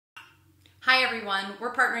Hi everyone,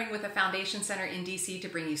 we're partnering with a foundation center in DC to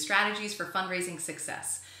bring you strategies for fundraising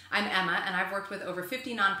success. I'm Emma and I've worked with over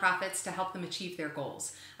 50 nonprofits to help them achieve their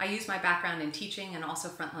goals. I use my background in teaching and also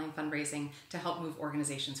frontline fundraising to help move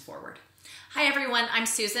organizations forward. Hi everyone, I'm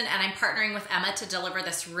Susan and I'm partnering with Emma to deliver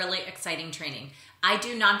this really exciting training. I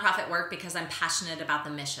do nonprofit work because I'm passionate about the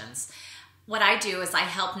missions. What I do is I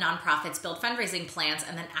help nonprofits build fundraising plans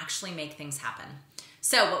and then actually make things happen.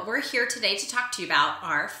 So what we're here today to talk to you about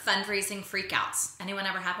are fundraising freakouts. Anyone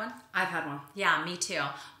ever had one? I've had one. Yeah, me too.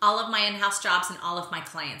 All of my in-house jobs and all of my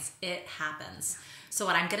clients, it happens. So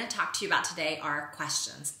what I'm going to talk to you about today are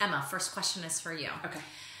questions. Emma, first question is for you. Okay.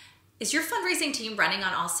 Is your fundraising team running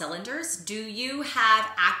on all cylinders? Do you have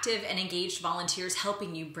active and engaged volunteers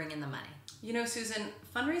helping you bring in the money? You know, Susan,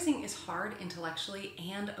 fundraising is hard intellectually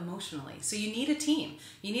and emotionally. So you need a team.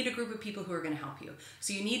 You need a group of people who are going to help you.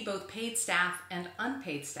 So you need both paid staff and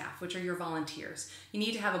unpaid staff, which are your volunteers. You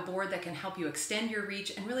need to have a board that can help you extend your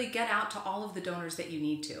reach and really get out to all of the donors that you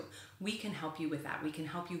need to. We can help you with that. We can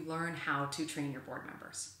help you learn how to train your board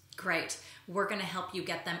members. Great. We're going to help you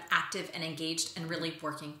get them active and engaged and really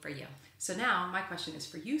working for you. So now my question is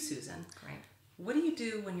for you, Susan. Great. What do you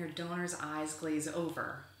do when your donors' eyes glaze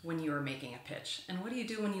over when you are making a pitch? And what do you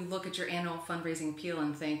do when you look at your annual fundraising appeal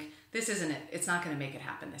and think, this isn't it, it's not going to make it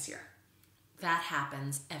happen this year? That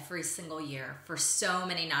happens every single year for so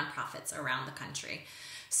many nonprofits around the country.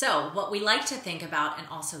 So what we like to think about and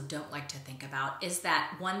also don't like to think about is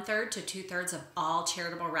that 1/3 to 2/3 of all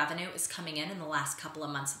charitable revenue is coming in the last couple of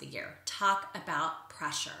months of the year. Talk about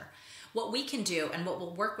pressure. What we can do and what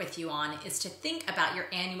we'll work with you on is to think about your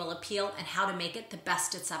annual appeal and how to make it the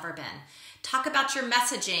best it's ever been. Talk about your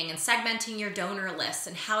messaging and segmenting your donor lists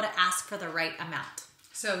and how to ask for the right amount.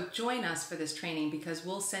 So join us for this training because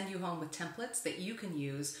we'll send you home with templates that you can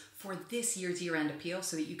use for this year's year-end appeal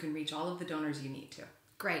so that you can reach all of the donors you need to.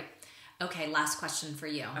 Great. Okay, last question for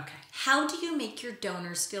you. Okay. How do you make your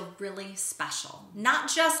donors feel really special?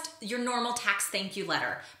 Not just your normal tax thank you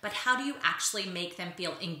letter, but how do you actually make them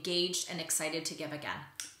feel engaged and excited to give again?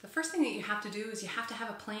 The first thing that you have to do is you have to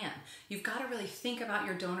have a plan. You've got to really think about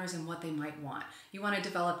your donors and what they might want. You want to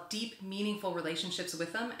develop deep, meaningful relationships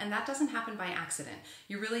with them, and that doesn't happen by accident.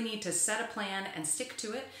 You really need to set a plan and stick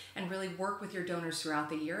to it and really work with your donors throughout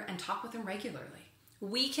the year and talk with them regularly.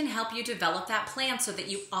 We can help you develop that plan so that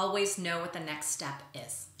you always know what the next step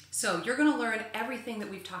is. So you're going to learn everything that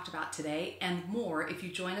we've talked about today and more if you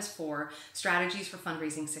join us for Strategies for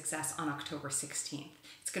Fundraising Success on October 16th.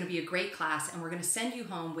 It's going to be a great class and we're going to send you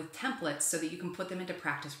home with templates so that you can put them into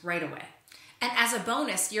practice right away. And as a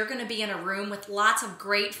bonus, you're going to be in a room with lots of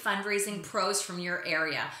great fundraising pros from your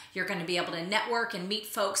area. You're going to be able to network and meet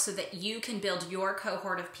folks so that you can build your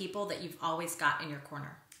cohort of people that you've always got in your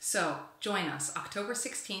corner. So join us October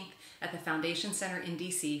 16th at the Foundation Center in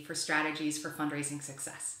DC for Strategies for Fundraising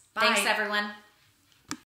Success. Bye. Thanks, everyone.